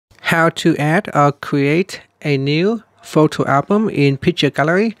how to add or create a new photo album in Picture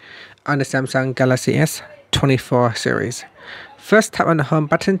Gallery on the Samsung Galaxy S24 series. First, tap on the home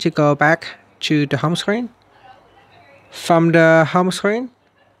button to go back to the home screen. From the home screen,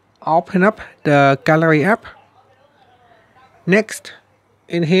 open up the Gallery app. Next,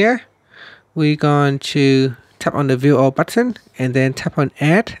 in here, we're going to tap on the View All button and then tap on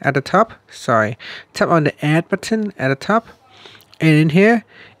Add at the top. Tap on the Add button at the top. And in here,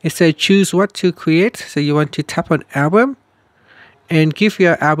 it says choose what to create. So you want to tap on Album and give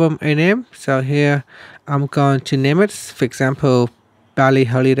your album a name. So here, I'm going to name it, for example, Bali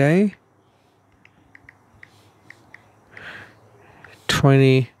Holiday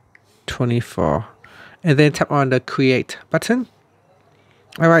 2024. And then tap on the Create button.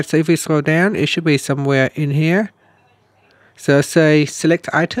 Alright, so if we scroll down, it should be somewhere in here. So say select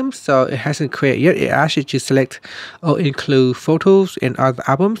items, so it hasn't created yet. It asks you to select or include photos and other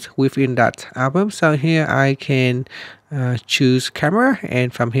albums within that album. So here I can choose camera,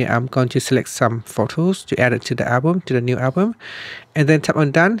 and from here I'm going to select some photos to add it to the album, to the new album. And then tap on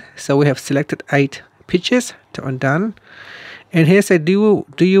done. So we have selected 8 pictures. Tap on done. And here say do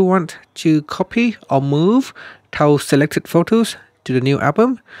you want to copy or move those selected photos to the new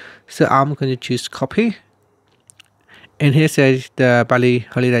album? So I'm going to choose copy. And here says the Bali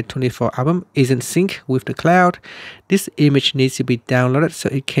Holiday 24 album is in sync with the cloud. This image needs to be downloaded so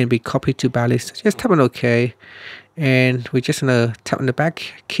it can be copied to Bali. So just tap on OK. And we're just gonna tap on the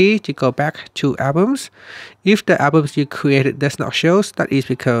back key to go back to albums. If the albums you created does not show, that is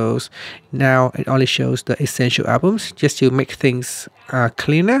because now it only shows the essential albums, just to make things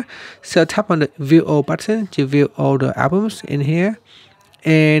cleaner. So tap on the View All button to view all the albums in here.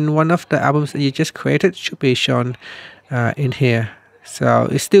 And one of the albums that you just created should be shown in here. So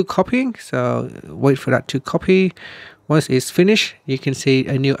it's still copying, so wait for that to copy. Once it's finished, you can see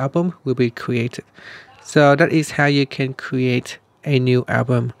a new album will be created. So that is how you can create a new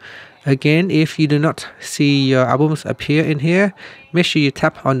album. Again, if you do not see your albums appear in here, make sure you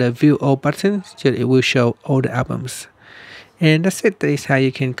tap on the View All button so it will show all the albums. And that's it. That is how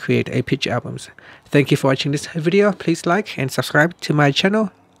you can create a picture albums. Thank you for watching this video. Please like and subscribe to my channel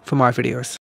for more videos.